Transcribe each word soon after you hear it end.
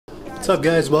What's up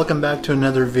guys, welcome back to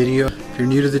another video. If you're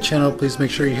new to the channel, please make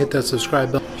sure you hit that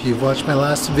subscribe button. If you've watched my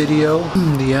last video,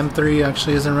 the M3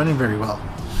 actually isn't running very well.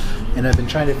 And I've been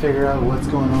trying to figure out what's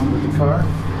going on with the car.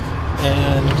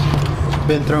 And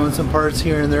been throwing some parts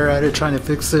here and there at it, trying to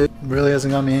fix it. Really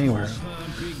hasn't got me anywhere.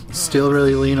 Still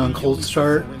really lean on cold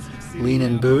start, lean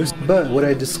in boost. But what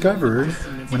I discovered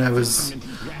when I was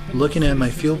looking at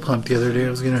my fuel pump the other day, I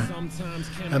was gonna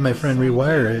have my friend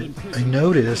rewire it. I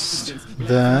noticed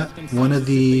that one of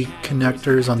the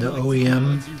connectors on the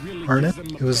OEM harness,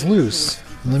 it was loose.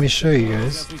 Let me show you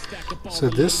guys. So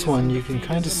this one you can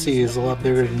kind of see is a lot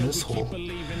bigger than this hole.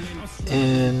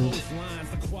 And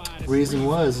the reason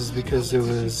is because it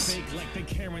was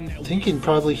thinking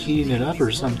probably heating it up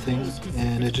or something,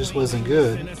 and it just wasn't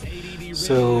good.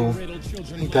 So I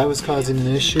think that was causing an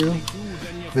issue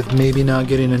with maybe not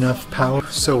getting enough power.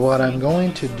 So what I'm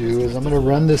going to do is I'm going to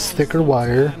run this thicker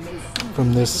wire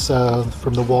from this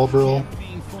from the Walbro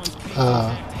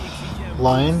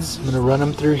lines. I'm going to run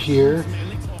them through here.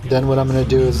 Then what I'm going to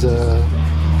do is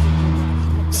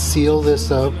seal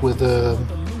this up with a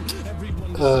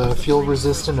fuel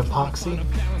resistant epoxy,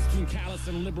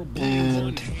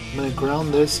 and I'm going to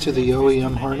ground this to the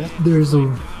OEM harness. There's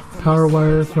a power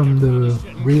wire from the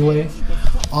relay.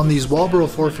 On these Walbro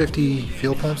 450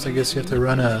 fuel pumps, I guess you have to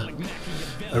run a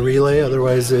relay,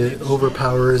 otherwise it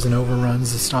overpowers and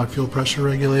overruns the stock fuel pressure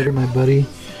regulator. My buddy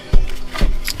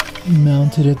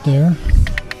mounted it there.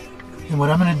 And what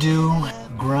I'm going to do,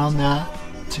 ground that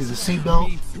to the seat belt,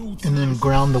 and then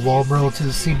ground the Walbro to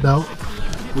the seat belt.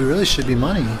 We really should be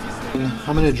money.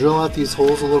 I'm going to drill out these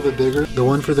holes a little bit bigger. The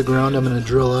one for the ground I'm going to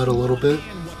drill out a little bit,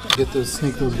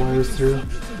 snake those wires through.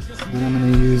 Then I'm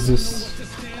going to use this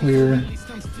clear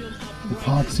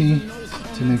epoxy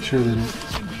to make sure that it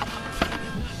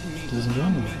doesn't go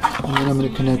anywhere. And then I'm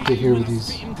going to connect it here with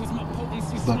these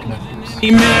butt connectors.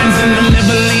 I'm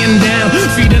never laying down,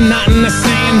 feet are not in the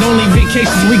sand. Only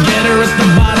vacations we get are at the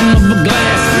bottom of a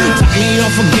glass. Top me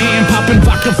off again, popping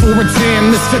vodka for a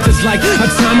 10. This fit is like a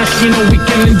time machine, a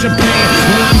weekend in Japan.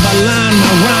 Line by line,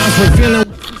 my rhymes revealing.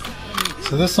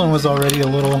 So this one was already a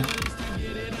little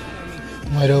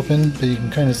wide open, but you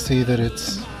can kind of see that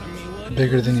it's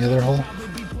bigger than the other hole.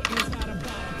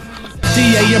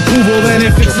 DA approval, then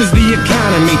it fixes the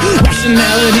economy.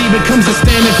 Rationality becomes a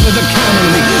standard for the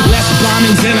commonly. Less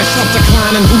bombings and a sharp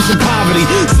decline in who's in poverty.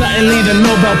 Suddenly the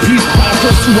Nobel Peace Prize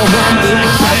goes to a Obama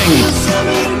like bang.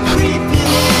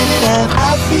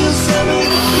 I feel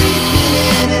something creeping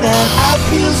in it up. I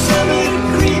feel something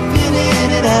creeping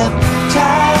in it up.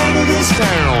 Tired of this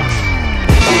sound.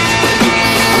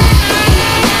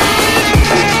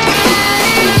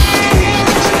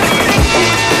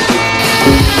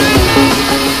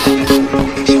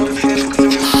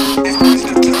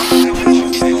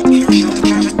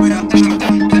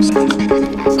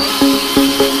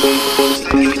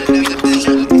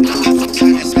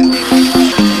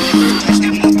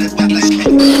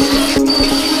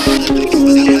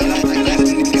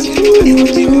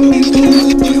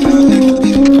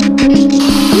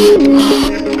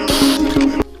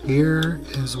 Here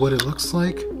is what it looks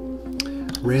like.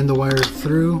 Ran the wire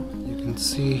through. You can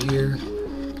see here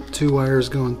 2 wires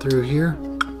going through here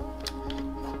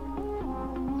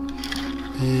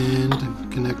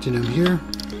and connecting them here.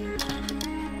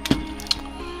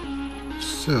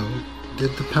 So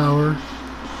did the power.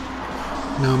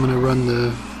 Now I'm going to run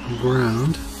the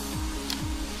ground.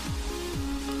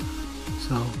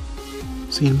 So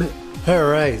see you in a bit.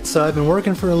 Alright, so I've been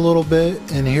working for a little bit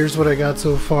and here's what I got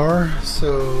so far.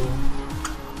 So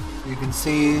you can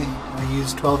see I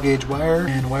used 12 gauge wire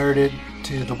and wired it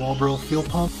to the Walbro fuel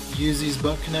pump. Use these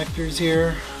butt connectors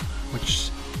here, which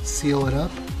seal it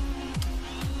up.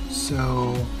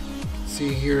 So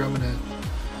see here, I'm going to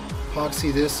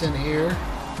epoxy this in here,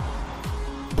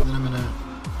 and then I'm going to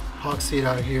epoxy it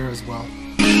out here as well.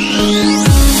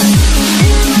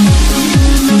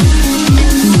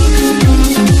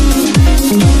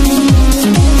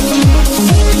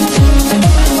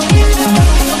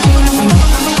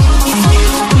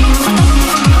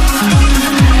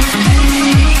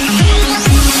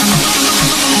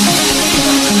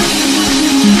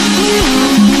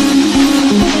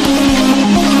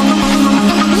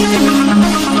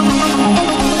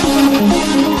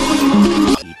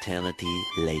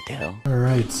 Later.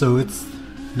 Alright, so it's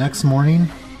next morning,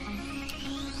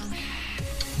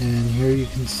 and here you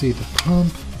can see the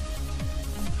pump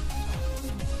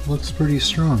looks pretty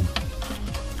strong.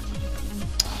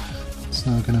 It's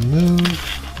not going to move.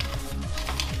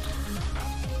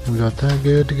 We got that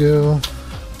good to go.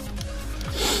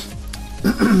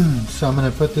 So I'm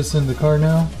going to put this in the car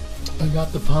now. I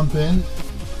got the pump in.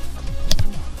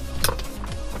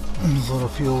 There's a little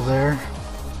fuel there.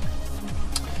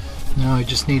 Now I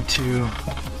just need to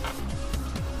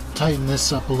tighten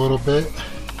this up a little bit.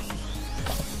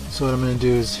 So what I'm going to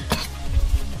do is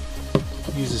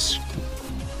use this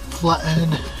flat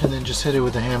end and then just hit it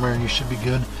with a hammer and you should be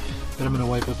good. But I'm going to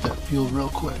wipe up that fuel real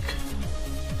quick.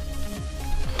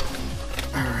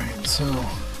 Alright, so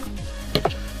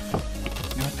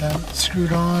got that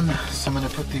screwed on. So I'm going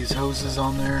to put these hoses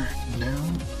on there now.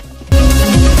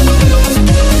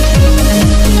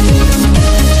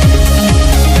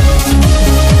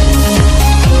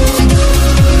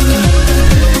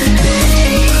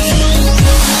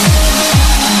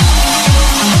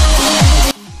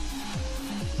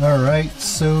 Alright,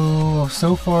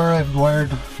 so far I've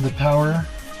wired the power,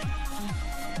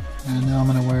 and now I'm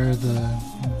going to wire the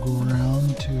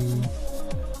ground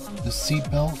to the seat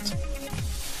belt.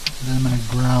 Then I'm going to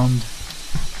ground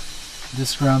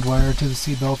this ground wire to the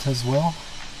seat belt as well.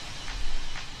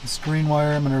 This green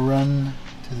wire I'm going to run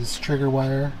to this trigger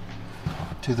wire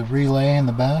to the relay in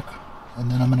the back,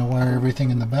 and then I'm going to wire everything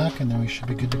in the back, and then we should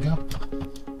be good to go.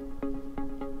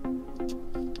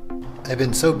 I've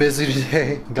been so busy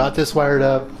today. Got this wired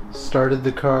up, started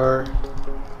the car,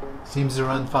 seems to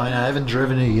run fine. I haven't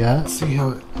driven it yet. See how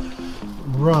it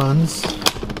runs.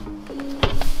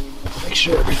 Make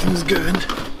sure everything's good.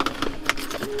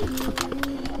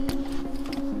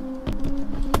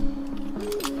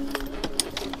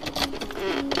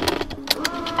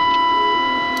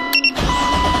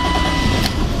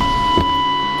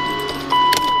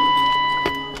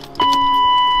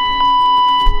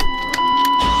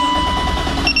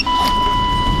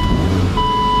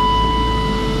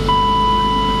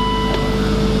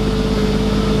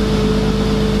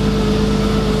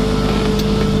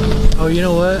 Oh, you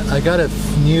know what? I got a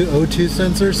new O2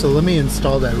 sensor, so let me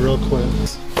install that real quick.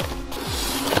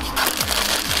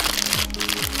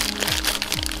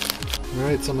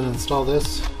 Alright, so I'm going to install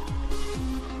this,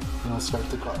 and I'll start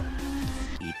the car.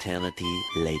 Eternity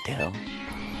later.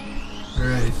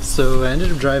 Alright, so I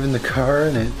ended up driving the car,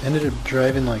 and it ended up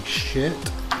driving like shit.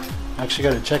 I actually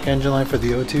got a check engine light for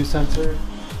the O2 sensor,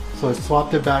 so I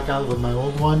swapped it back out with my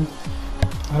old one.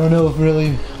 I don't know if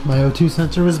really my O2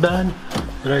 sensor was bad,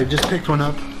 but I just picked one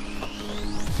up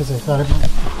because I thought it might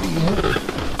be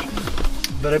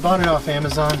it. But I bought it off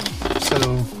Amazon,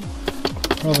 so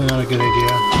probably not a good idea.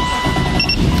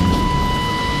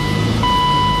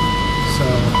 So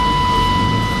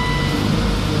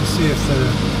let's see if the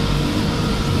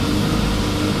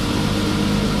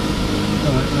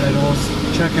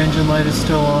idles check engine light is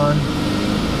still on.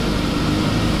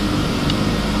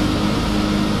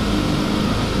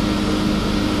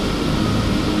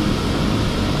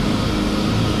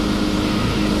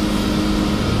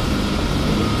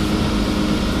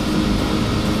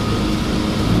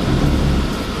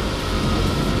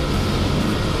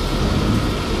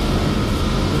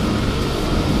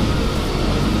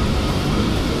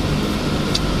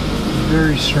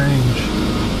 Very strange.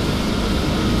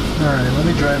 Alright, let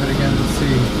me drive it again and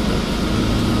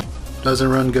see. Doesn't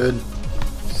run good.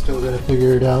 Still gotta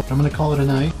figure it out. I'm gonna call it a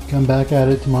night. Come back at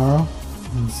it tomorrow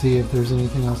and see if there's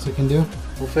anything else I can do.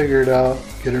 We'll figure it out,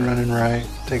 get it running right,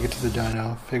 take it to the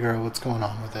dyno, figure out what's going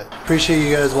on with it. Appreciate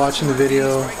you guys watching the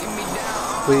video.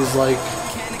 Please like,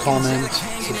 comment,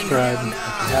 subscribe if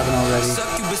you haven't already.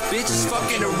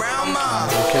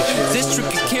 This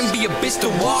trick can be a bitch to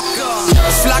walk up.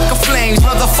 Flock of flames,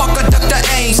 motherfucker, duck the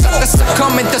aim. Sucker,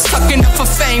 coming to sucking up for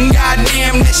fame.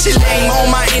 Goddamn, that shit lame.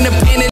 On my independent.